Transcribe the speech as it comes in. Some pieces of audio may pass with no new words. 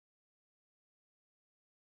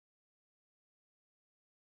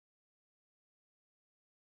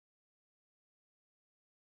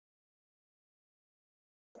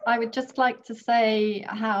I would just like to say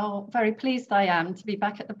how very pleased I am to be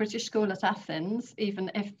back at the British School at Athens,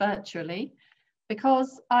 even if virtually,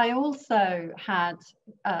 because I also had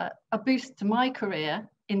a boost to my career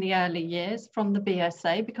in the early years from the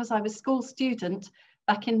BSA, because I was school student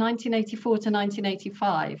back in 1984 to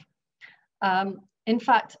 1985. In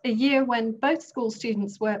fact, a year when both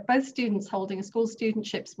students holding school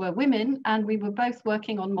studentships were women, and we were both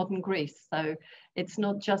working on modern Greece. So it's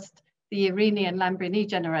not just the Eirini and Lambrini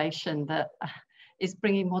generation that is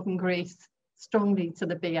bringing modern Greece strongly to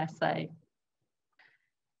the BSA.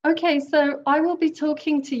 Okay, so I will be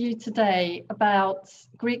talking to you today about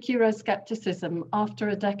Greek Euroscepticism after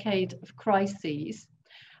a decade of crises.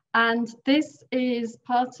 And this is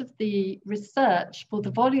part of the research for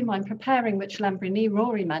the volume I'm preparing, which Lambrini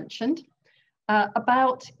Rory mentioned,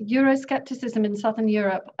 about Euroscepticism in Southern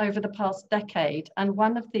Europe over the past decade. And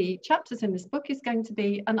one of the chapters in this book is going to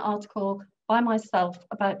be an article by myself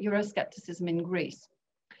about Euroscepticism in Greece.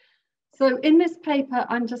 So in this paper,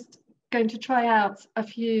 I'm just going to try out a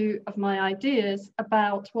few of my ideas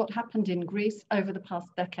about what happened in Greece over the past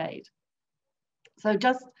decade. So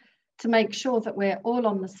just to make sure that we're all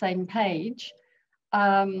on the same page,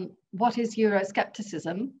 what is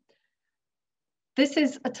Euroscepticism? This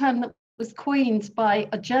is a term that was coined by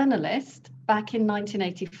a journalist back in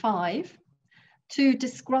 1985 to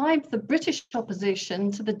describe the British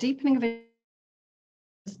opposition to the deepening of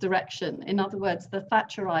its direction. In other words, the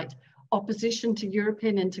Thatcherite opposition to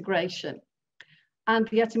European integration. And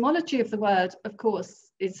the etymology of the word, of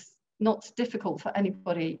course, is not difficult for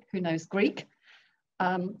anybody who knows Greek.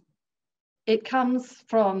 It comes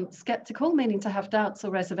from skeptical, meaning to have doubts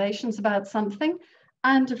or reservations about something,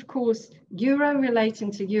 and of course, Euro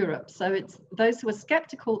relating to Europe. So it's those who are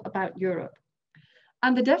skeptical about Europe.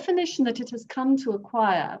 And the definition that it has come to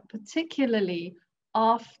acquire, particularly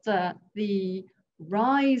after the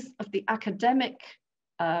rise of the academic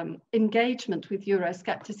engagement with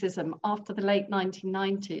Euroscepticism after the late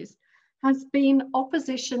 1990s, has been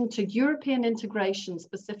opposition to European integration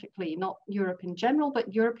specifically, not Europe in general,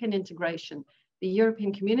 but European integration, the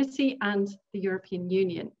European community and the European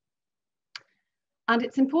Union. And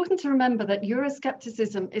it's important to remember that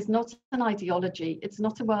Euroscepticism is not an ideology, it's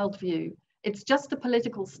not a worldview, it's just a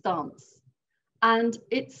political stance. And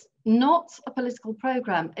it's not a political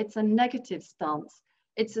program, it's a negative stance.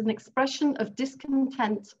 It's an expression of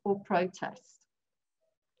discontent or protest.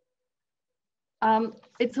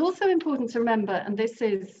 It's also important to remember, and this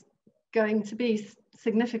is going to be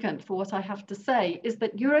significant for what I have to say, is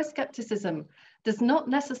that Euroscepticism does not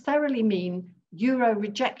necessarily mean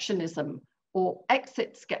Euro-rejectionism or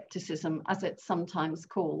exit skepticism, as it's sometimes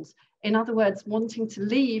called. In other words, wanting to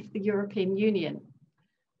leave the European Union.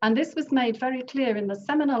 And this was made very clear in the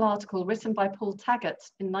seminal article written by Paul Taggart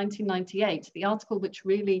in 1998, the article which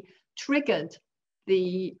really triggered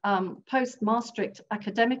the post-Maastricht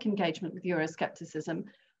academic engagement with Euroscepticism,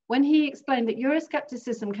 when he explained that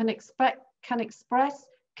Euroscepticism can express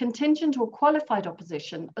contingent or qualified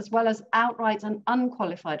opposition, as well as outright and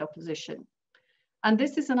unqualified opposition. And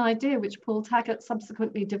this is an idea which Paul Taggart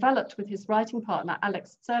subsequently developed with his writing partner,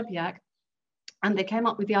 Alex Serbiak, and they came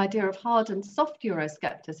up with the idea of hard and soft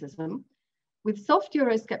Euroscepticism, with soft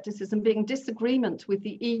Euroscepticism being disagreement with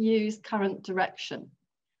the EU's current direction.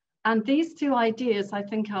 And these two ideas, I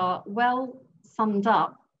think, are well summed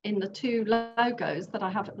up in the two logos that I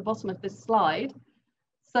have at the bottom of this slide.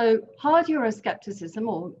 So hard Euroscepticism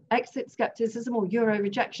or exit skepticism or Euro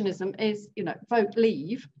rejectionism is, vote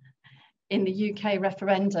leave in the UK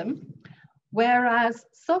referendum, whereas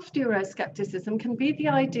soft Euroscepticism can be the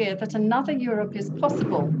idea that another Europe is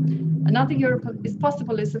possible. Another Europe is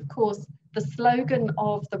possible is, of course, the slogan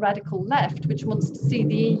of the radical left, which wants to see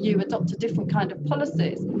the EU adopt a different kind of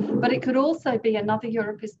policies, but it could also be another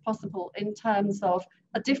Europe is possible in terms of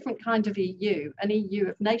a different kind of EU, an EU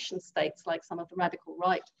of nation states like some of the radical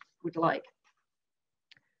right would like.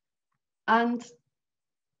 And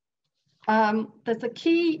there's a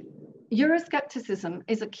key, Euroscepticism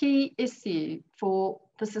is a key issue for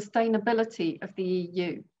the sustainability of the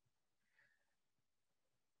EU.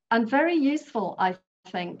 And very useful, I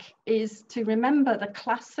think, is to remember the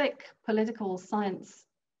classic political science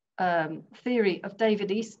theory of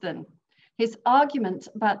David Easton, his argument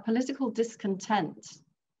about political discontent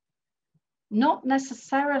not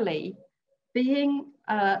necessarily being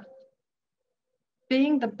the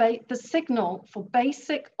signal for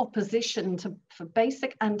basic opposition, for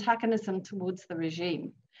basic antagonism towards the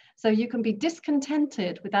regime. So you can be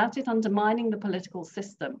discontented without it undermining the political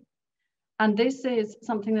system. And this is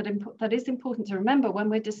something that is important to remember when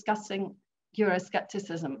we're discussing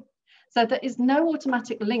Euroscepticism. So there is no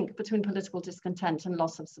automatic link between political discontent and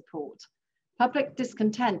loss of support. Public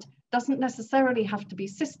discontent doesn't necessarily have to be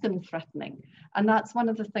system threatening. And that's one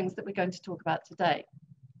of the things that we're going to talk about today.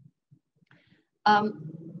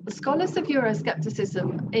 The scholars of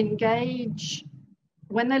Euroscepticism engage,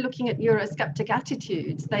 when they're looking at Eurosceptic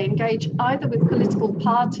attitudes, they engage either with political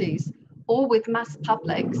parties or with mass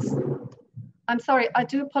publics. I'm sorry, I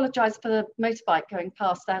do apologize for the motorbike going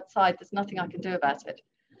past outside. There's nothing I can do about it.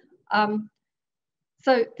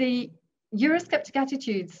 So the Eurosceptic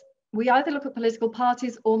attitudes, we either look at political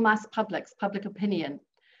parties or mass publics, public opinion.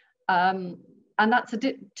 And that's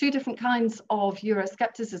two different kinds of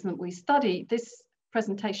Euroscepticism that we study. This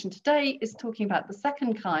presentation today is talking about the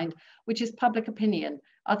second kind, which is public opinion,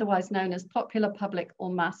 otherwise known as popular, public, or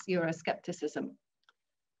mass Euroscepticism.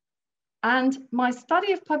 And my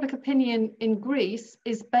study of public opinion in Greece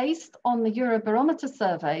is based on the Eurobarometer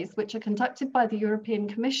surveys, which are conducted by the European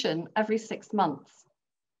Commission every 6 months.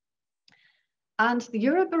 And the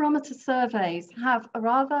Eurobarometer surveys have a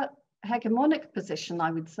rather hegemonic position,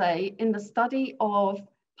 I would say, in the study of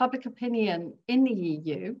public opinion in the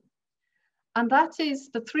EU. And that is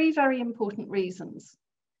for three very important reasons.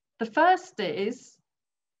 The first is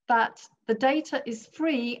that the data is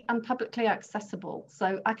free and publicly accessible.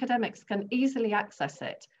 So academics can easily access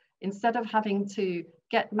it instead of having to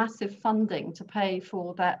get massive funding to pay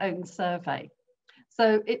for their own survey.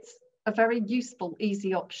 So it's a very useful,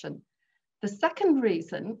 easy option. The second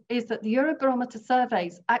reason is that the Eurobarometer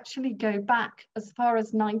surveys actually go back as far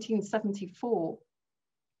as 1974,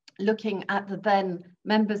 looking at the then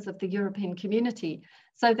members of the European community.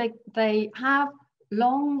 So they have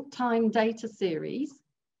long time data series.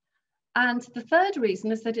 And the third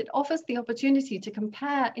reason is that it offers the opportunity to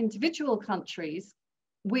compare individual countries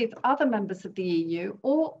with other members of the EU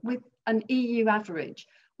or with an EU average,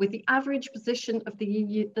 with the average position of the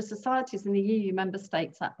EU, the societies in the EU member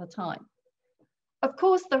states at the time. Of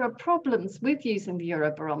course, there are problems with using the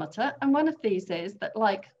Eurobarometer, and one of these is that,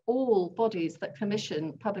 like all bodies that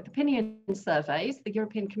commission public opinion surveys, the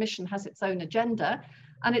European Commission has its own agenda,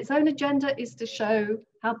 and its own agenda is to show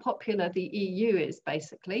how popular the EU is,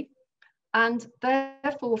 basically. And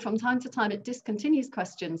therefore, from time to time, it discontinues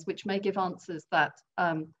questions which may give answers that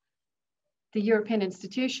the European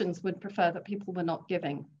institutions would prefer that people were not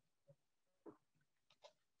giving.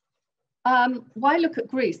 Why look at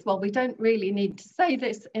Greece? Well, we don't really need to say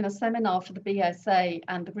this in a seminar for the BSA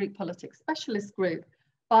and the Greek Politics Specialist Group,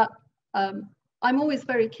 but I'm always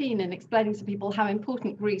very keen in explaining to people how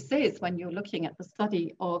important Greece is when you're looking at the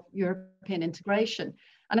study of European integration.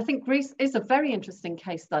 And I think Greece is a very interesting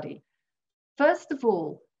case study. First of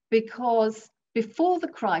all, because before the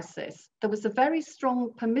crisis, there was a very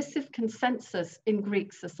strong permissive consensus in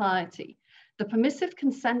Greek society. The permissive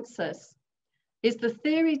consensus is the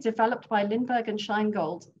theory developed by Lindbergh and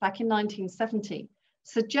Scheingold back in 1970,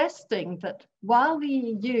 suggesting that while the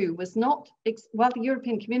EU was not, while the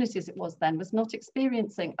European community as it was then, was not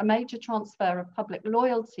experiencing a major transfer of public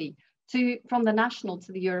loyalty from the national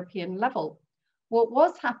to the European level, what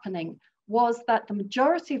was happening was that the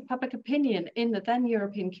majority of public opinion in the then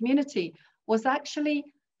European community was actually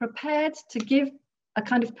prepared to give a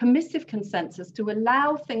kind of permissive consensus to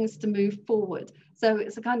allow things to move forward. So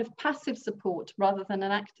it's a kind of passive support rather than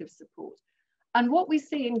an active support. And what we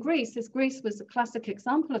see in Greece is Greece was a classic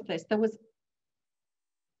example of this. There was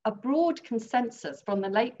a broad consensus from the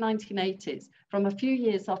late 1980s, from a few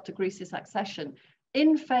years after Greece's accession,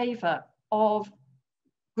 in favor of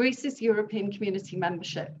Greece's European community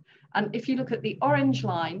membership. And if you look at the orange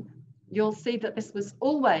line, you'll see that this was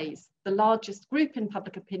always the largest group in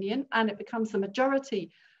public opinion, and it becomes the majority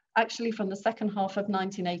actually from the second half of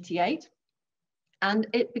 1988. And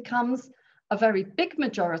it becomes a very big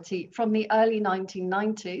majority from the early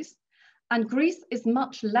 1990s. And Greece is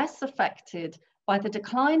much less affected by the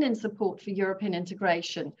decline in support for European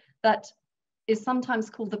integration that is sometimes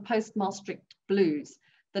called the post-Maastricht blues,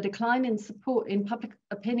 the decline in support in public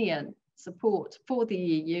opinion support for the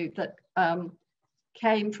EU that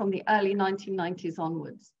came from the early 1990s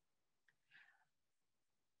onwards.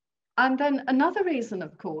 And then another reason,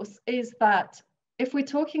 of course, is that if we're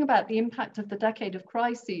talking about the impact of the decade of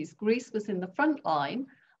crises, Greece was in the front line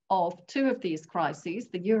of two of these crises,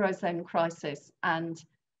 the Eurozone crisis and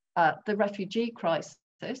the refugee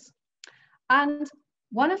crisis. And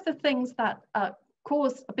one of the things that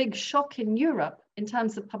caused a big shock in Europe in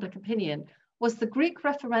terms of public opinion was the Greek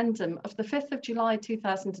referendum of the 5th of July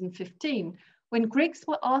 2015, when Greeks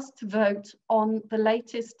were asked to vote on the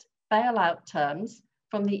latest bailout terms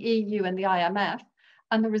from the EU and the IMF,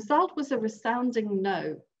 and the result was a resounding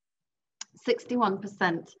no.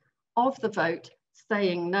 61% of the vote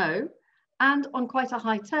saying no, and on quite a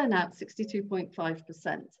high turnout,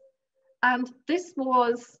 62.5%. And this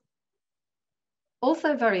was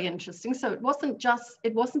also very interesting. So it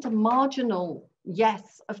wasn't a marginal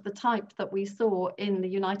yes of the type that we saw in the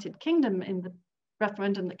United Kingdom in the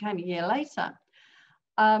referendum that came a year later.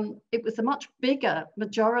 It was a much bigger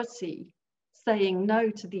majority saying no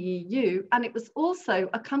to the EU, and it was also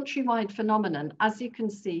a countrywide phenomenon, as you can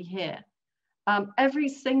see here. Every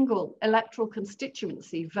single electoral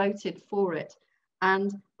constituency voted for it,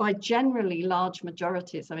 and by generally large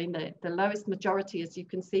majorities. I mean, the lowest majority, as you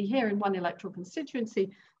can see here in one electoral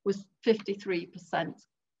constituency, was 53%.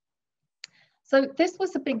 So this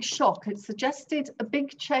was a big shock. It suggested a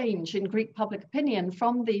big change in Greek public opinion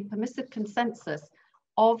from the permissive consensus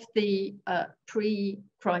of the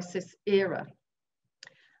pre-crisis era.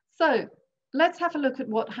 So let's have a look at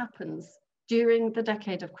what happens during the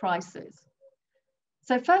decade of crisis.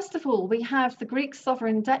 So first of all, we have the Greek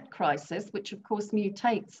sovereign debt crisis, which of course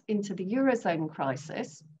mutates into the Eurozone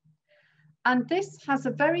crisis. And this has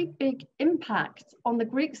a very big impact on the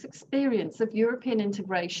Greeks' experience of European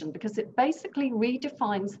integration, because it basically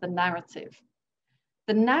redefines the narrative.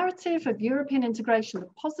 The narrative of European integration, the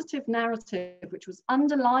positive narrative, which was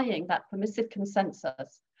underlying that permissive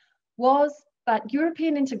consensus, was that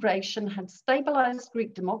European integration had stabilized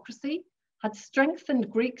Greek democracy, had strengthened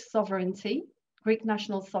Greek sovereignty, Greek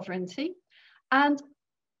national sovereignty, and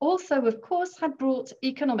also, of course, had brought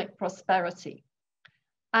economic prosperity.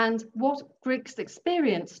 And what Greeks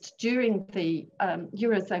experienced during the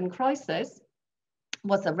Eurozone crisis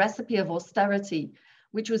was a recipe of austerity,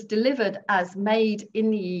 which was delivered as made in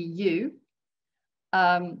the EU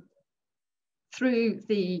through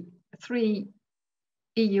the 3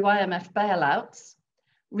 EU IMF bailouts,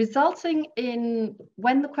 resulting in,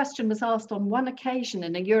 when the question was asked on one occasion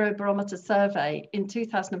in a Eurobarometer survey in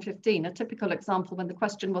 2015, a typical example when the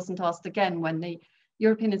question wasn't asked again when the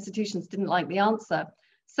European institutions didn't like the answer,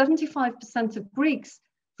 75% of Greeks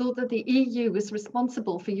thought that the EU was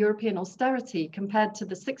responsible for European austerity compared to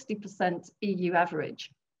the 60% EU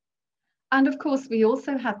average. And of course, we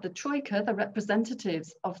also had the Troika, the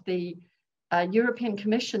representatives of the European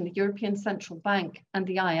Commission, the European Central Bank, and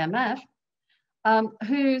the IMF,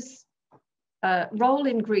 whose role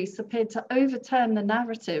in Greece appeared to overturn the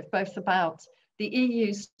narrative both about the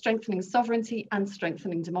EU strengthening sovereignty and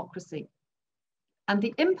strengthening democracy. And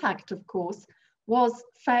the impact, of course, was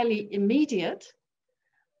fairly immediate.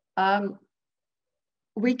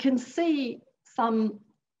 We can see some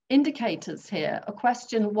indicators here, a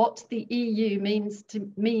question what the EU means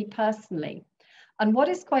to me personally. And what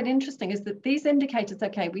is quite interesting is that these indicators,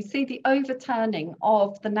 okay, we see the overturning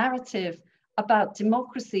of the narrative about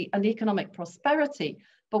democracy and economic prosperity.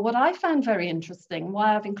 But what I found very interesting,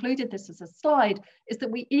 why I've included this as a slide, is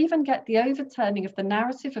that we even get the overturning of the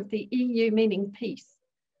narrative of the EU meaning peace.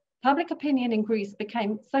 Public opinion in Greece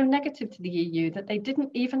became so negative to the EU that they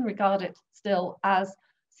didn't even regard it still as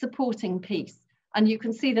supporting peace. And you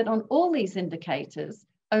can see that on all these indicators,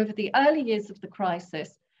 over the early years of the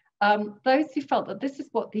crisis, those who felt that this is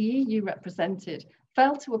what the EU represented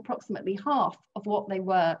fell to approximately half of what they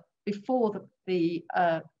were before the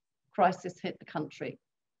crisis hit the country.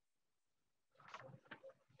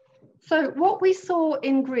 So what we saw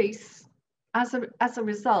in Greece as a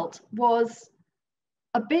result was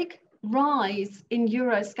a big rise in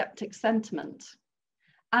Eurosceptic sentiment.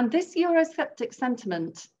 And this Eurosceptic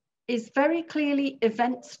sentiment is very clearly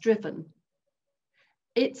events driven.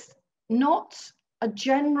 It's not a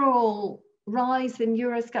general rise in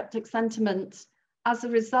Eurosceptic sentiment as a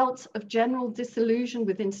result of general disillusion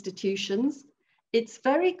with institutions. It's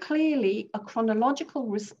very clearly a chronological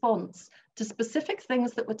response to specific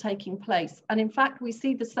things that were taking place. And in fact, we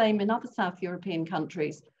see the same in other South European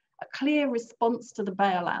countries, a clear response to the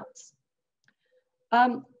bailouts.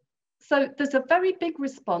 So there's a very big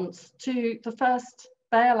response to the first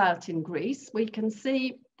bailout in Greece. We can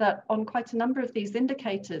see that on quite a number of these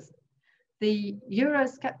indicators, the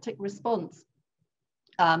Eurosceptic response,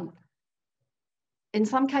 in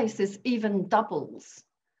some cases, even doubles.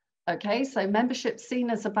 Okay, so membership seen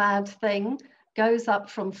as a bad thing goes up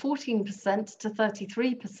from 14% to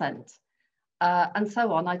 33%, and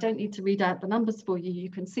so on. I don't need to read out the numbers for you, you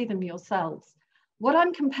can see them yourselves. What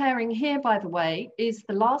I'm comparing here, by the way, is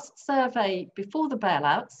the last survey before the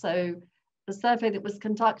bailout, so the survey that was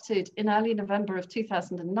conducted in early November of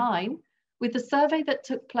 2009, with the survey that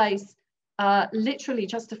took place literally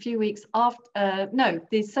just a few weeks after,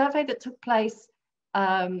 the survey that took place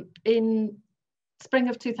in spring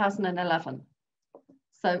of 2011.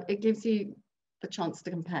 So it gives you the chance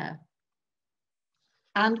to compare.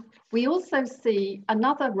 And we also see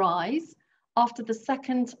another rise after the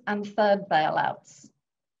second and third bailouts.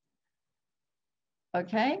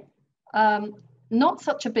 Okay, not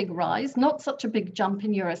such a big rise, not such a big jump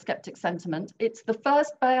in Eurosceptic sentiment. It's the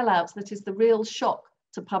first bailouts that is the real shock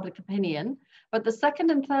to public opinion, but the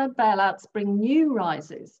second and third bailouts bring new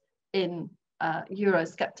rises in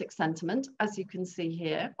Eurosceptic sentiment, as you can see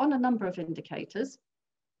here on a number of indicators.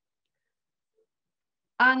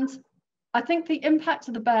 And I think the impact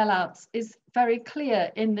of the bailouts is very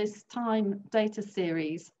clear in this Time data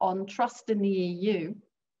series on trust in the EU.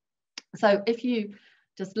 So if you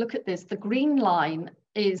just look at this, the green line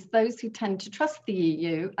is those who tend to trust the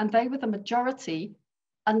EU, and they were the majority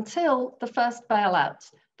until the first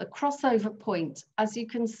bailout. The crossover point, as you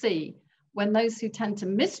can see, when those who tend to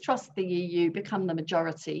mistrust the EU become the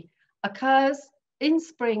majority, occurs in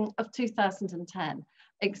spring of 2010,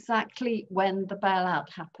 exactly when the bailout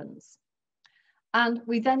happens. And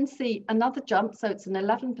we then see another jump, so it's an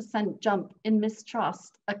 11% jump in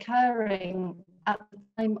mistrust occurring at the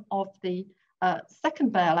time of the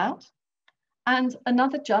second bailout, and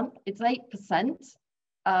another jump, it's 8%,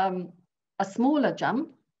 a smaller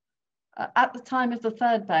jump at the time of the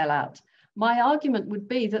third bailout. My argument would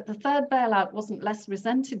be that the third bailout wasn't less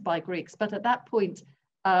resented by Greeks, but at that point,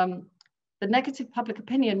 the negative public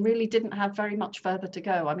opinion really didn't have very much further to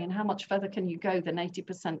go. I mean, how much further can you go than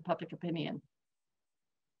 80% public opinion?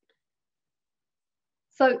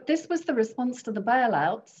 So this was the response to the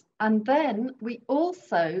bailouts. And then we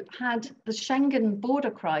also had the Schengen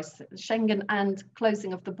border crisis, Schengen and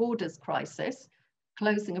closing of the borders crisis,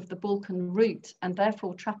 closing of the Balkan route, and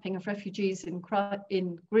therefore trapping of refugees in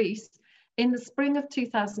Greece in the spring of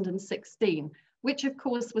 2016, which of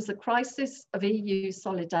course was a crisis of EU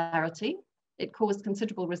solidarity. It caused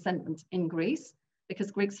considerable resentment in Greece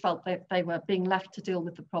because Greeks felt that they were being left to deal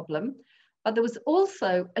with the problem. But there was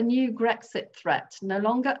also a new Grexit threat, no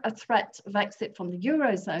longer a threat of exit from the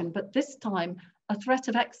Eurozone, but this time a threat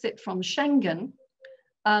of exit from Schengen,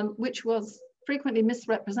 which was frequently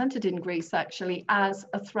misrepresented in Greece actually as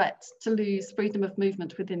a threat to lose freedom of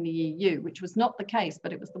movement within the EU, which was not the case,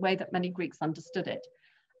 but it was the way that many Greeks understood it.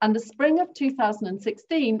 And the spring of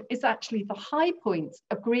 2016 is actually the high point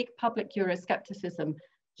of Greek public Euroscepticism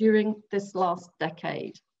during this last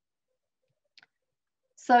decade.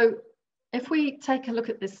 So if we take a look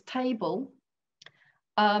at this table,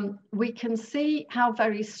 we can see how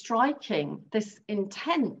very striking this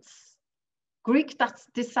intense Greek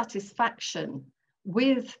dissatisfaction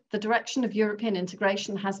with the direction of European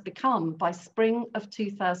integration has become by spring of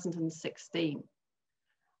 2016.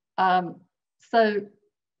 So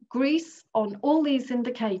Greece on all these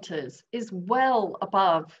indicators is well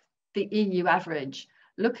above the EU average.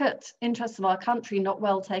 Look at interest of our country not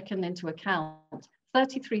well taken into account,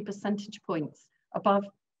 33 percentage points above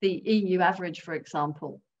the EU average, for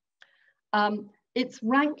example. It's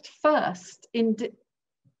ranked first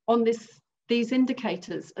on these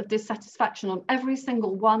indicators of dissatisfaction on every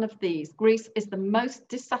single one of these. Greece is the most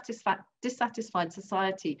dissatisfied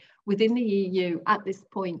society within the EU at this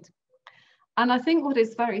point. And I think what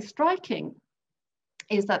is very striking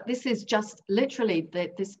is that this is just literally,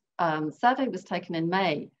 this survey was taken in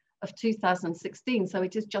May of 2016, so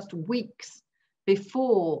it is just weeks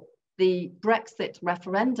before the Brexit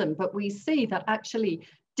referendum, but we see that actually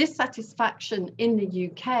dissatisfaction in the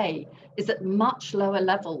UK is at much lower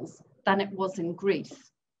levels than it was in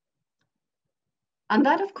Greece. And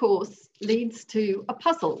that, of course, leads to a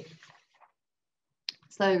puzzle.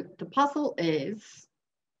 So the puzzle is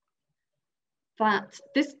that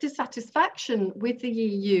this dissatisfaction with the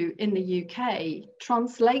EU in the UK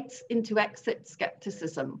translates into exit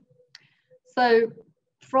scepticism. So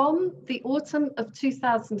from the autumn of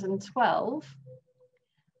 2012,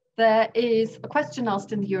 there is a question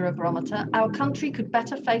asked in the Eurobarometer: our country could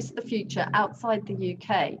better face the future outside the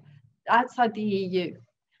UK, outside the EU.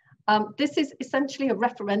 This is essentially a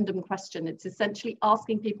referendum question. It's essentially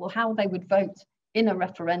asking people how they would vote in a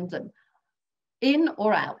referendum, in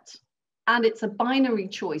or out. And it's a binary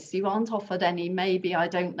choice. You aren't offered any, maybe, I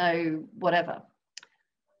don't know, whatever.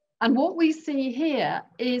 And what we see here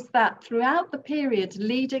is that throughout the period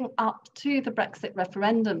leading up to the Brexit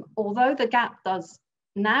referendum, although the gap does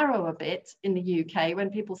narrow a bit in the UK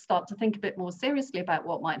when people start to think a bit more seriously about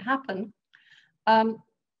what might happen, the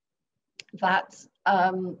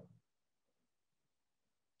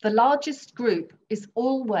largest group is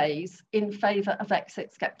always in favour of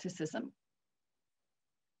exit scepticism.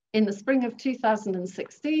 In the spring of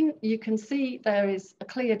 2016, you can see there is a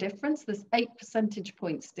clear difference. There's 8 percentage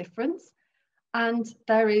points difference. And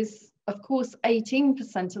there is, of course,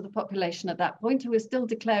 18% of the population at that point who are still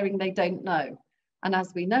declaring they don't know. And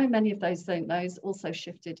as we know, many of those don't knows also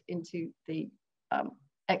shifted into the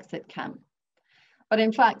exit camp. But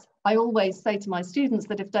in fact, I always say to my students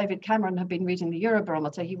that if David Cameron had been reading the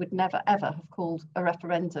Eurobarometer, he would never, ever have called a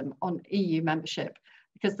referendum on EU membership,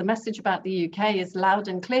 because the message about the UK is loud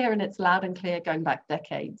and clear, and it's loud and clear going back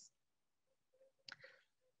decades.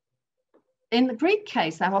 In the Greek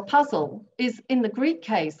case, our puzzle is, in the Greek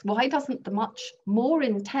case, why doesn't the much more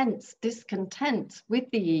intense discontent with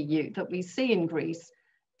the EU that we see in Greece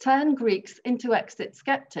turn Greeks into exit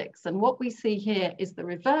skeptics? And what we see here is the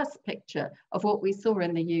reverse picture of what we saw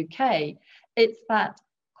in the UK. It's that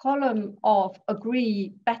column of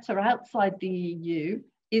agree better outside the EU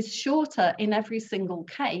is shorter in every single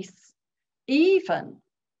case, even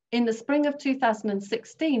in the spring of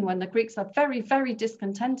 2016, when the Greeks are very, very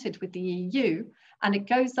discontented with the EU, and it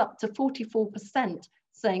goes up to 44%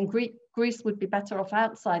 saying Greece would be better off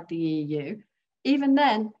outside the EU. Even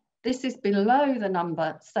then, this is below the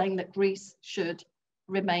number saying that Greece should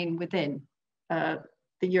remain within the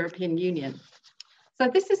European Union. So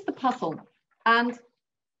this is the puzzle, and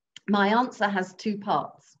my answer has two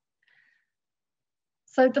parts.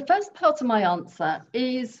 So the first part of my answer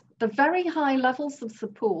is the very high levels of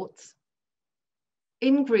support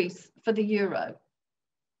in Greece for the euro.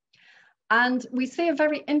 And we see a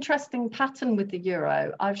very interesting pattern with the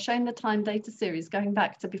euro. I've shown the time data series going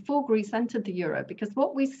back to before Greece entered the euro, because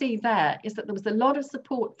what we see there is that there was a lot of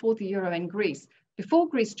support for the euro in Greece before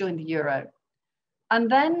Greece joined the euro. And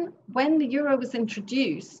then when the euro was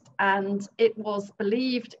introduced, and it was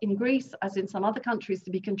believed in Greece, as in some other countries,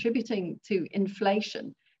 to be contributing to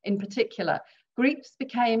inflation in particular, Greeks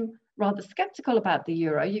became rather skeptical about the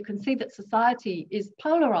euro. You can see that society is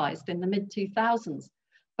polarized in the mid-2000s.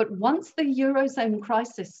 But once the Eurozone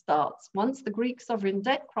crisis starts, once the Greek sovereign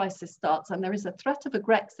debt crisis starts, and there is a threat of a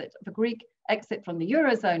Grexit, of a Greek exit from the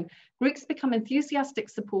Eurozone, Greeks become enthusiastic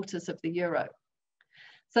supporters of the euro.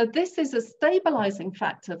 So this is a stabilizing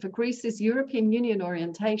factor for Greece's European Union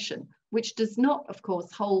orientation, which does not, of course,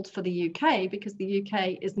 hold for the UK, because the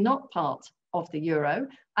UK is not part of the euro,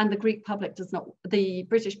 and the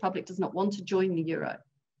British public does not want to join the euro.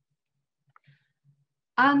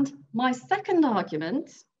 And my second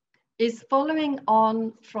argument is following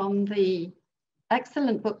on from the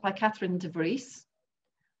excellent book by Catherine de Vries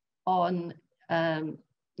on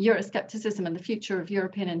Euroscepticism and the future of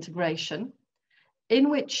European integration, in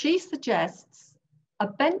which she suggests a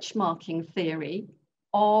benchmarking theory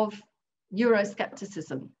of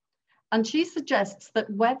Euroscepticism. And she suggests that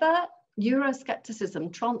whether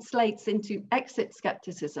Euroscepticism translates into exit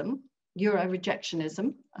skepticism, Euro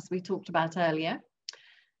rejectionism, as we talked about earlier,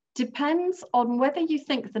 depends on whether you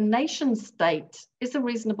think the nation state is a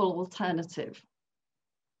reasonable alternative.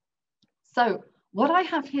 So what I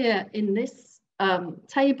have here in this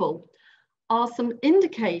table are some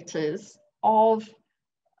indicators of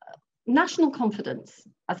national confidence,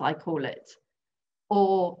 as I call it,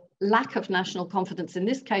 or lack of national confidence in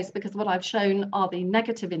this case, because what I've shown are the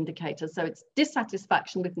negative indicators. So it's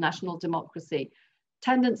dissatisfaction with national democracy,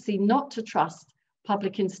 tendency not to trust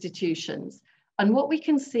public institutions. And what we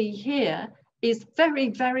can see here is very,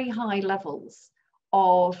 very high levels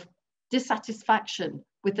of dissatisfaction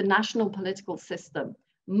with the national political system,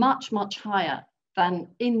 much, much higher than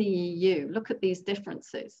in the EU. Look at these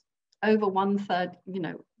differences. Over 1/3,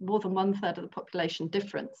 more than 1/3 of the population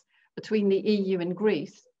difference between the EU and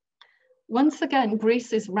Greece. Once again,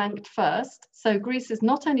 Greece is ranked first. So Greece is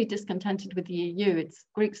not only discontented with the EU,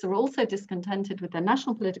 Greeks are also discontented with their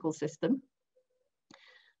national political system.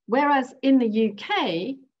 Whereas in the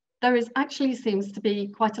UK, there actually seems to be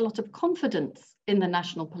quite a lot of confidence in the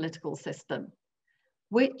national political system,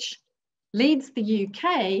 which leads the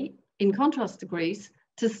UK, in contrast to Greece,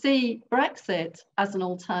 to see Brexit as an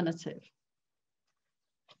alternative.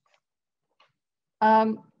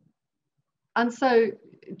 And so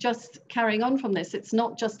just carrying on from this, it's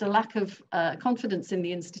not just a lack of confidence in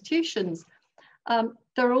the institutions.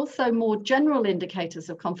 There are also more general indicators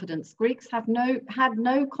of confidence. Greeks had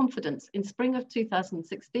no confidence in spring of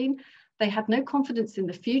 2016. They had no confidence in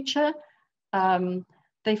the future.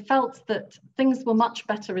 They felt that things were much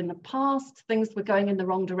better in the past. Things were going in the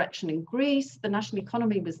wrong direction in Greece. The national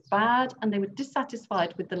economy was bad, and they were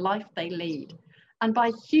dissatisfied with the life they lead. And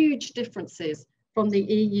by huge differences from the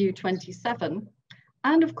EU 27,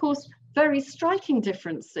 and of course, very striking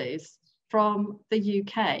differences from the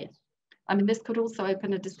UK. I mean, this could also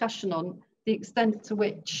open a discussion on the extent to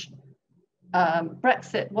which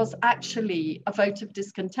Brexit was actually a vote of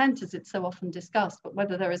discontent, as it's so often discussed, but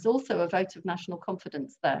whether there is also a vote of national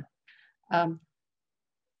confidence there.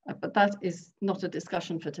 But that is not a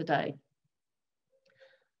discussion for today.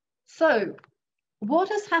 So what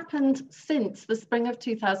has happened since the spring of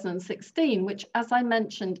 2016, which, as I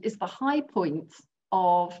mentioned, is the high point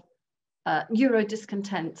of Euro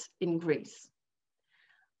discontent in Greece?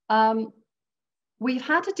 We've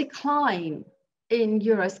had a decline in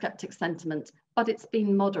Eurosceptic sentiment, but it's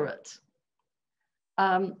been moderate.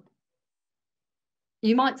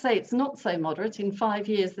 You might say it's not so moderate. In 5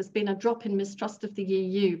 years, there's been a drop in mistrust of the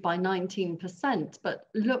EU by 19%, but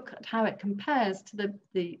look at how it compares to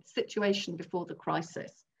the situation before the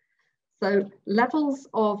crisis. So levels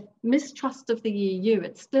of mistrust of the EU,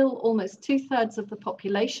 it's still almost 2/3 of the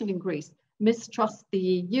population in Greece mistrust the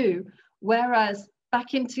EU, whereas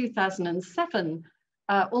back in 2007,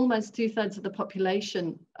 almost 2/3 of the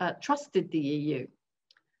population trusted the EU.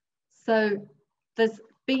 So there's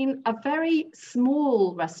been a very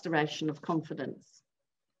small restoration of confidence.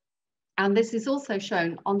 And this is also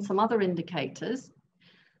shown on some other indicators.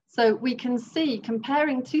 So we can see,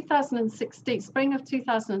 comparing 2016, spring of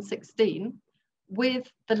 2016, with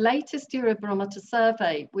the latest Eurobarometer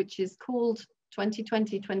survey, which is called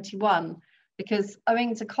 2020-21, because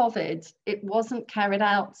owing to COVID, it wasn't carried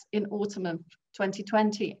out in autumn of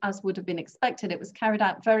 2020 as would have been expected. It was carried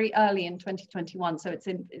out very early in 2021. So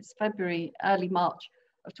it's February, early March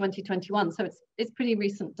of 2021. So it's pretty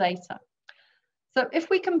recent data. So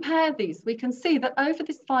if we compare these, we can see that over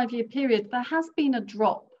this 5-year period, there has been a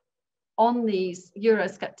drop on these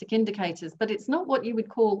Eurosceptic indicators, but it's not what you would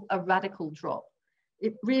call a radical drop.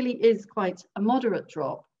 It really is quite a moderate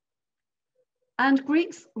drop. And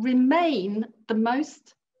Greeks remain the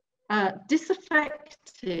most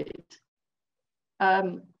disaffected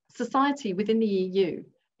society within the EU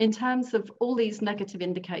in terms of all these negative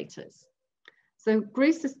indicators. So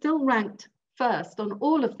Greece is still ranked first on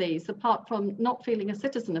all of these, apart from not feeling a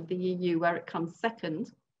citizen of the EU, where it comes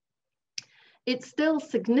second. It's still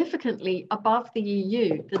significantly above the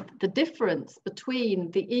EU. The difference between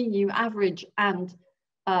the EU average and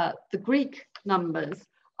the Greek numbers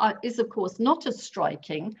is, of course, not as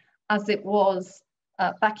striking as it was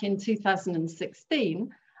back in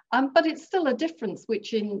 2016, but it's still a difference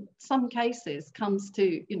which in some cases comes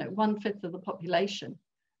to 1/5 of the population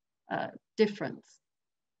difference.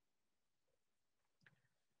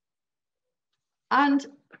 And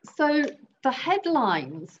so the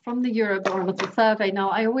headlines from the Eurobarometer survey, now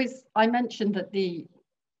I mentioned that the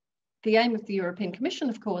aim of the European Commission,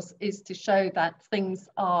 of course, is to show that things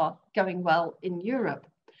are going well in Europe.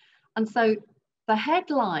 And so the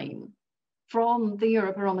headline from the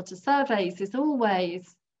Eurobarometer surveys is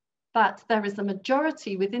always that there is a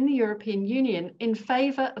majority within the European Union in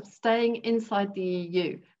favour of staying inside the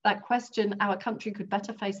EU. That question, our country could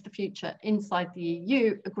better face the future inside the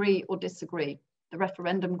EU, agree or disagree, the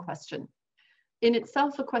referendum question. In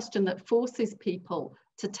itself, a question that forces people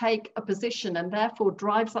to take a position and therefore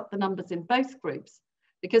drives up the numbers in both groups.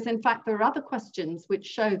 Because in fact, there are other questions which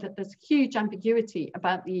show that there's huge ambiguity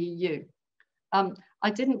about the EU.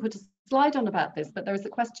 I didn't put a slide on about this, but there is a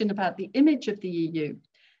question about the image of the EU,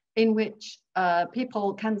 in which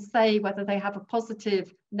people can say whether they have a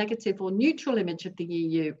positive, negative or neutral image of the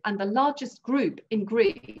EU. And the largest group in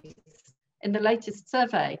Greece in the latest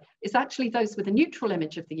survey is actually those with a neutral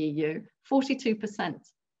image of the EU,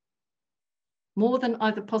 42%. More than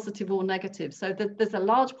either positive or negative. So there's a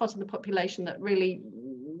large part of the population that really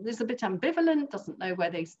is a bit ambivalent, doesn't know where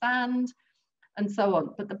they stand, and so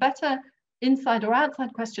on. But the better inside or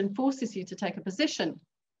outside question forces you to take a position.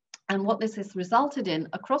 And what this has resulted in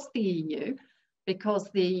across the EU, because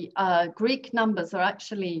the Greek numbers are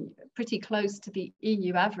actually pretty close to the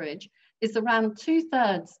EU average, is around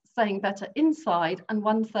 2/3 saying better inside and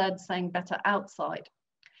 1/3 saying better outside.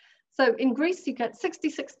 So in Greece, you get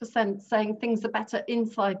 66% saying things are better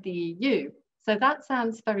inside the EU. So that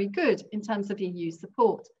sounds very good in terms of EU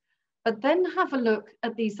support. But then have a look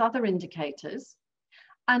at these other indicators,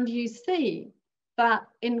 and you see that,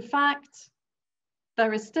 in fact,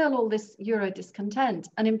 there is still all this Euro discontent.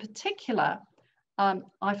 And in particular,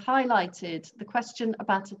 I've highlighted the question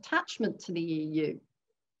about attachment to the EU.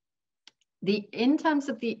 In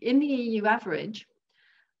the EU average,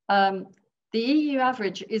 the EU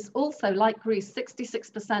average is also, like Greece,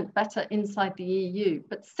 66% better inside the EU,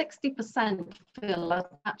 but 60% feel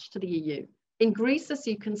attached to the EU. In Greece, as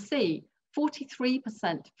you can see,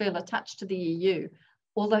 43% feel attached to the EU,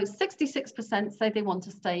 although 66% say they want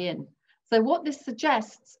to stay in. So what this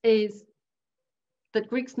suggests is that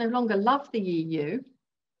Greeks no longer love the EU.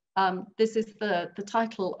 This is the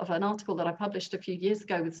title of an article that I published a few years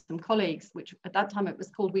ago with some colleagues, which at that time it was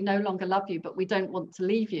called "We No Longer Love You, but We Don't Want to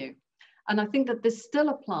Leave You." And I think that this still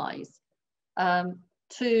applies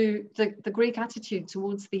to the Greek attitude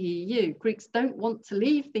towards the EU. Greeks don't want to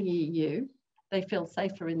leave the EU, they feel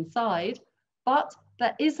safer inside, but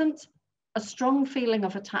there isn't a strong feeling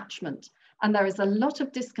of attachment. And there is a lot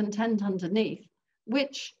of discontent underneath,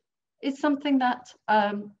 which is something that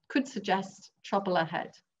could suggest trouble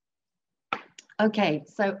ahead. Okay,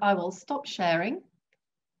 so I will stop sharing.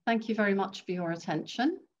 Thank you very much for your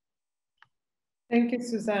attention. Thank you,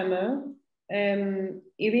 Susannah.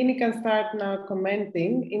 Eirini can start now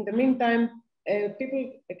commenting. In the meantime,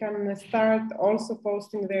 people can start also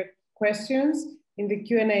posting their questions in the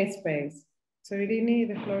Q&A space. So Eirini,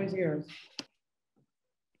 the floor is yours.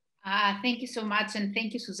 Thank you so much, and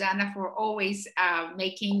thank you, Susannah, for always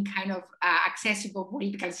making kind of accessible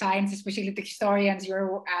political science, especially to historians.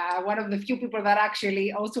 You're one of the few people that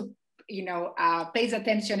actually also, you know, pays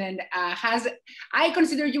attention and I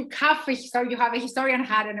consider you have a historian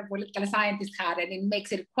hat and a political scientist hat, and it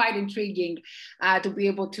makes it quite intriguing to be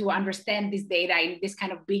able to understand this data in this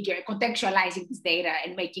kind of bigger, contextualizing this data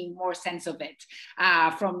and making more sense of it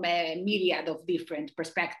from a myriad of different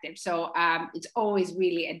perspectives. So it's always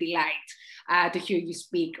really a delight to hear you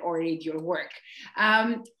speak or read your work.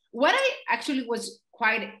 What I actually was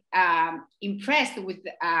quite impressed with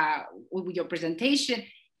your presentation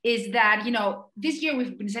is that, you know, this year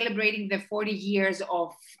we've been celebrating the 40 years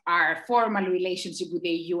of our formal relationship with the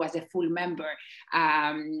EU as a full member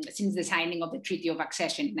since the signing of the Treaty of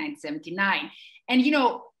Accession in 1979. And, you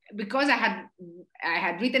know, because I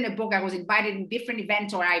had written a book, I was invited in different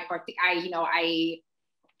events, or I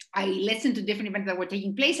listened to different events that were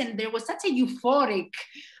taking place, and there was such a euphoric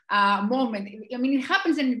moment. I mean, it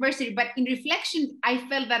happens in university, but in reflection, I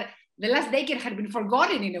felt that the last decade had been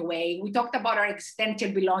forgotten in a way. We talked about our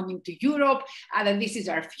existential belonging to Europe, that this is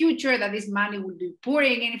our future, that this money will be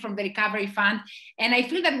pouring in from the recovery fund. And I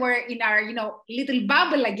feel that we're in our, you know, little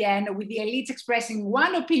bubble again, with the elites expressing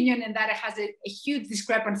one opinion, and that it has a huge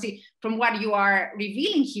discrepancy from what you are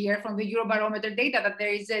revealing here from the Eurobarometer data, that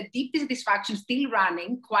there is a deep dissatisfaction still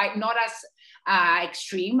running, quite not as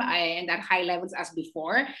extreme and at high levels as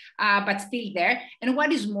before, but still there. And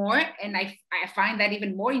what is more, and I find that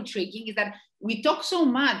even more intriguing, is that we talk so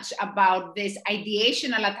much about this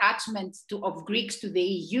ideational attachment of Greeks to the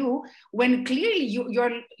EU, when clearly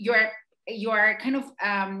you're kind of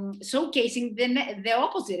showcasing the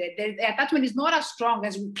opposite. The attachment is not as strong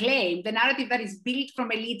as we claim. The narrative that is built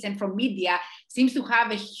from elites and from media seems to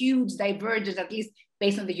have a huge divergence, at least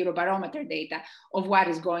based on the Eurobarometer data, of what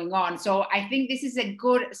is going on. So I think this is a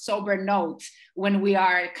good sober note when we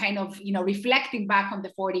are kind of, you know, reflecting back on the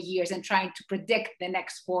 40 years and trying to predict the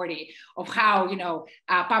next 40 of how, you know,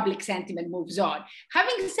 public sentiment moves on.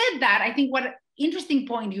 Having said that, I think what interesting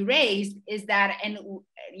point you raised is that, and,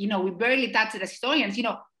 you know, we barely touched it as historians, you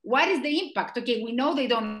know, what is the impact? Okay, we know they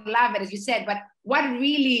don't love it, as you said, but what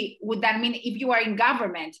really would that mean if you are in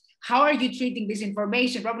government? How are you treating this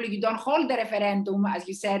information? Probably you don't hold the referendum, as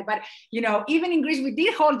you said, but, you know, even in Greece, we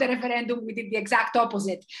did hold the referendum, we did the exact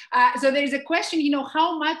opposite. So there is a question, you know,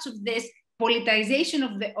 how much of this politicization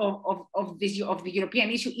of the European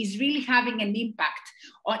issue is really having an impact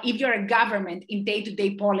on if you're a government in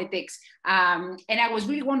day-to-day politics. And I was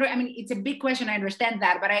really wondering, I mean, it's a big question, I understand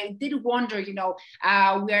that, but I did wonder, you know,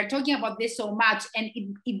 we are talking about this so much, and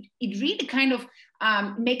it really kind of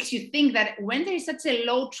makes you think that when there is such a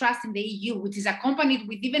low trust in the EU, which is accompanied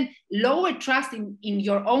with even lower trust in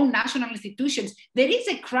your own national institutions, there is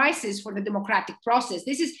a crisis for the democratic process.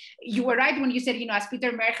 This is, you were right when you said, you know, as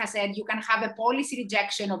Peter Merha said, you can have a policy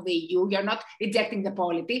rejection of the EU. You're not rejecting the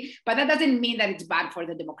polity, but that doesn't mean that it's bad for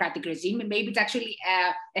the democratic regime. Maybe it's actually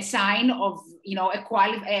a sign of, you know,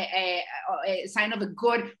 a sign of a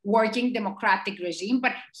good working democratic regime.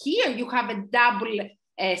 But here you have a double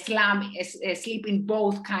sleep in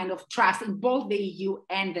both kind of trust in both the EU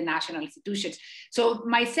and the national institutions. So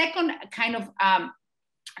my second kind of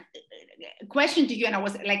question to you, and I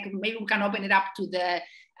was like, maybe we can open it up to the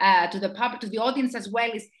public, to the audience as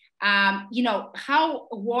well, is, you know, how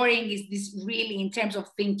worrying is this really in terms of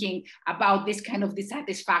thinking about this kind of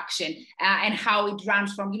dissatisfaction and how it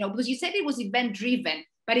runs from, you know, because you said it was event driven.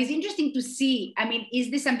 But it's interesting to see, I mean,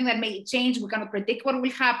 is this something that may change? We cannot predict what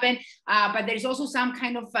will happen, but there's also some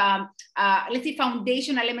kind of, let's say,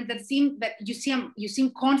 foundational element that you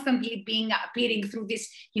seem constantly appearing through this,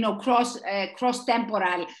 you know,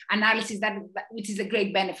 cross-temporal analysis, which is a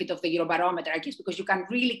great benefit of the Eurobarometer, I guess, because you can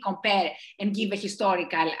really compare and give a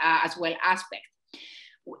historical as well aspect.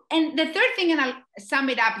 And the third thing, and I'll sum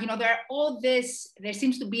it up, there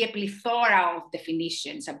seems to be a plethora of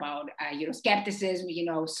definitions about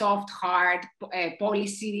Euroscepticism, soft, hard,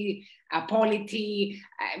 policy, polity.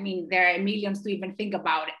 I mean, there are millions to even think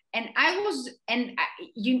about. And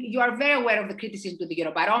you are very aware of the criticism to the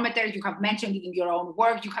Eurobarometer. You have mentioned it in your own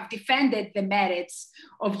work. You have defended the merits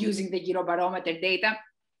of using the Eurobarometer data.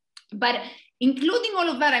 But including all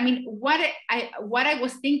of that, I mean, what I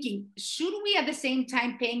was thinking, should we at the same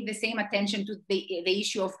time paying the same attention to the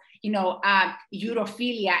issue of,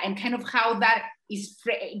 Europhilia and kind of how that is,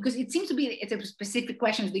 because it seems to be, it's a specific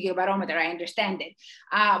question to the Eurobarometer, I understand it.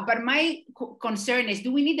 But my concern is,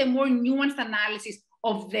 do we need a more nuanced analysis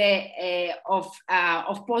of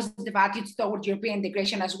positive attitudes towards European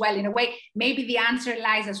integration as well? In a way, maybe the answer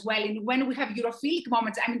lies as well in when we have Europhilic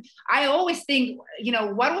moments. I mean, I always think,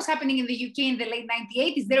 what was happening in the UK in the late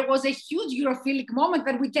 1980s, there was a huge Europhilic moment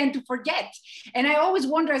that we tend to forget. And I always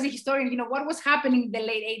wonder as a historian, what was happening in the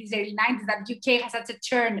late 80s, early 90s, that UK has such a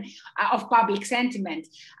turn of public sentiment.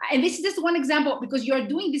 And this is just one example, because you're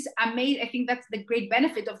doing this amazing, I think that's the great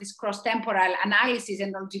benefit of this cross-temporal analysis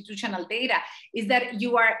and longitudinal data, is that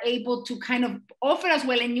you are able to kind of offer as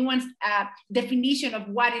well a nuanced definition of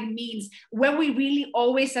what it means. Were we really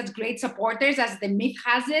always such great supporters as the myth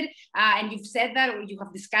has it? And you've said that, or you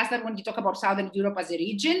have discussed that when you talk about Southern Europe as a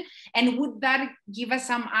region. And would that give us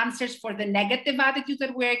some answers for the negative attitude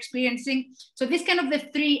that we're experiencing? So this kind of the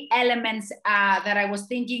three elements that I was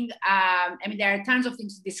thinking. I mean, there are tons of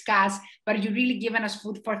things to discuss, but you've really given us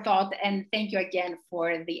food for thought. And thank you again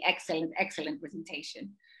for the excellent, excellent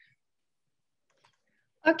presentation.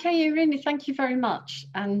 Okay, Eirini, thank you very much.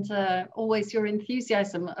 And always your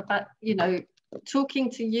enthusiasm about,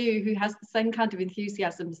 talking to you who has the same kind of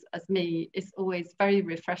enthusiasm as me is always very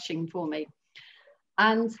refreshing for me.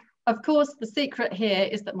 And of course, the secret here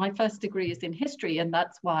is that my first degree is in history, and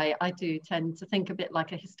that's why I do tend to think a bit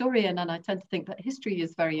like a historian, and I tend to think that history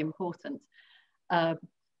is very important. So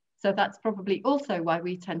that's probably also why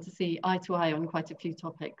we tend to see eye to eye on quite a few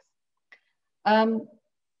topics.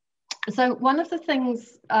 So one of the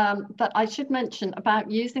things that I should mention about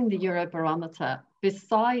using the Eurobarometer,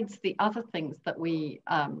 besides the other things that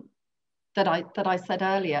that I said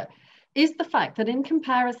earlier, is the fact that in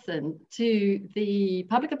comparison to the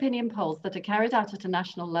public opinion polls that are carried out at a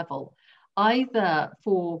national level, either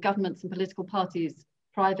for governments and political parties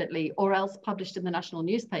privately or else published in the national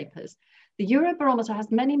newspapers, the Eurobarometer has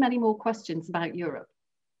many, many more questions about Europe.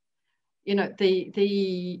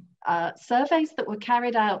 The surveys that were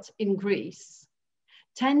carried out in Greece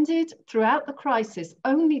tended throughout the crisis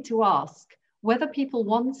only to ask whether people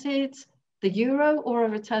wanted the euro or a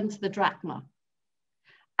return to the drachma.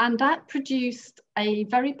 And that produced a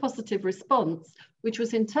very positive response, which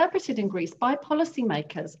was interpreted in Greece by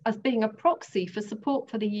policymakers as being a proxy for support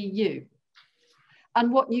for the EU.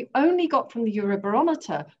 And what you only got from the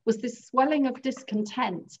Eurobarometer was this swelling of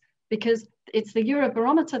discontent, because it's the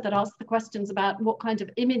Eurobarometer that asks the questions about what kind of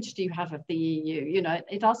image do you have of the EU.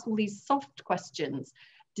 It asks all these soft questions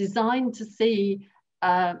designed to see,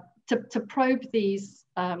 to probe these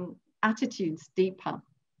attitudes deeper.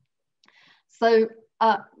 So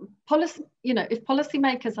if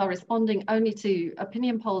policymakers are responding only to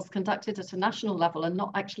opinion polls conducted at a national level and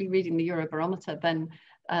not actually reading the Eurobarometer, then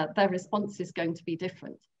their response is going to be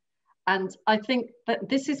different. And I think that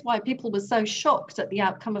this is why people were so shocked at the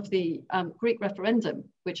outcome of the Greek referendum,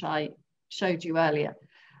 which I showed you earlier.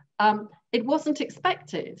 It wasn't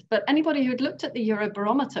expected, but anybody who'd looked at the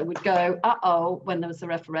Eurobarometer would go, uh-oh, when there was a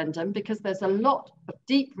referendum, because there's a lot of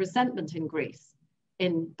deep resentment in Greece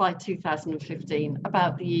by 2015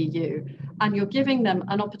 about the EU. And you're giving them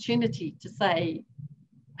an opportunity to say,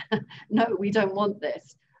 no, we don't want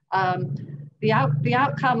this. The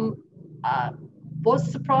outcome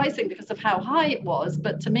was surprising because of how high it was,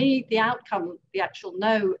 but to me, the outcome, the actual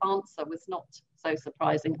no answer, was not so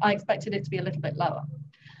surprising. I expected it to be a little bit lower.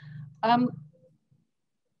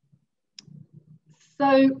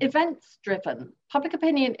 So events driven. Public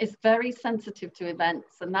opinion is very sensitive to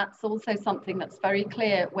events, and that's also something that's very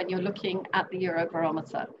clear when you're looking at the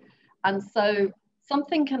Eurobarometer. And so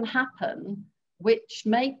something can happen which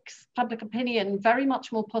makes public opinion very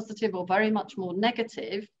much more positive or very much more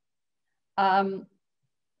negative.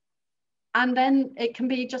 And then it can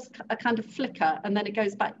be just a kind of flicker, and then it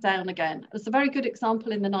goes back down again. There's a very good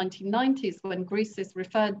example in the 1990s when Greece is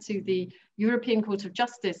referred to the European Court of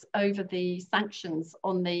Justice over the sanctions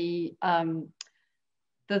on the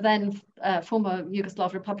then former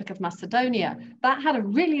Yugoslav Republic of Macedonia. That had a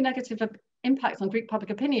really negative impact on Greek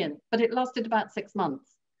public opinion, but it lasted about 6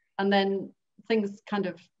 months, and then things kind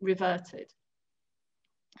of reverted.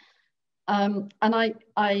 And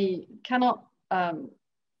I cannot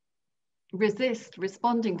resist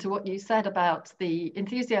responding to what you said about the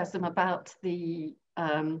enthusiasm about the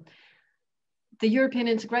European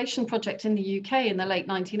integration project in the UK in the late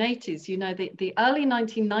 1980s. You know, the early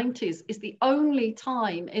 1990s is the only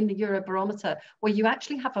time in the Eurobarometer where you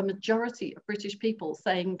actually have a majority of British people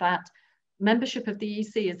saying that membership of the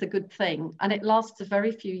EC is a good thing, and it lasts a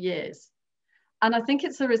very few years. And I think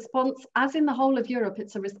it's a response, as in the whole of Europe,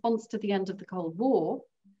 it's a response to the end of the Cold War.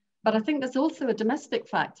 But I think there's also a domestic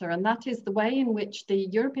factor, and that is the way in which the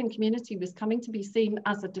European community was coming to be seen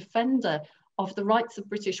as a defender of the rights of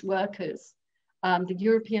British workers, the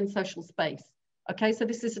European social space. Okay, so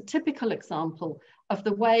this is a typical example of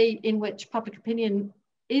the way in which public opinion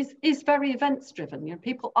is very events driven. You know,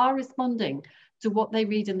 people are responding to what they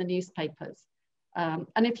read in the newspapers. And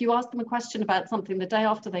if you ask them a question about something the day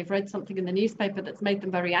after they've read something in the newspaper that's made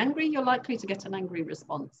them very angry, you're likely to get an angry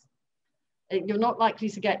response. You're not likely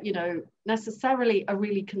to get, you know, necessarily a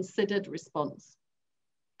really considered response.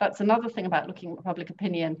 That's another thing about looking at public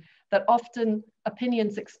opinion, that often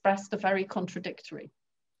opinions expressed are very contradictory.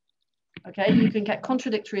 Okay, you can get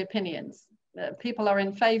contradictory opinions. People are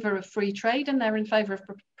in favor of free trade and they're in favor of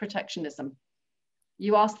protectionism.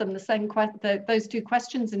 You ask them the same those two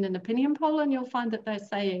questions in an opinion poll and you'll find that they're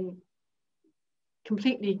saying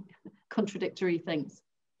completely contradictory things.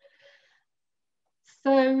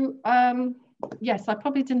 So yes, I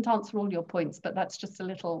probably didn't answer all your points, but that's just a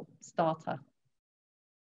little starter.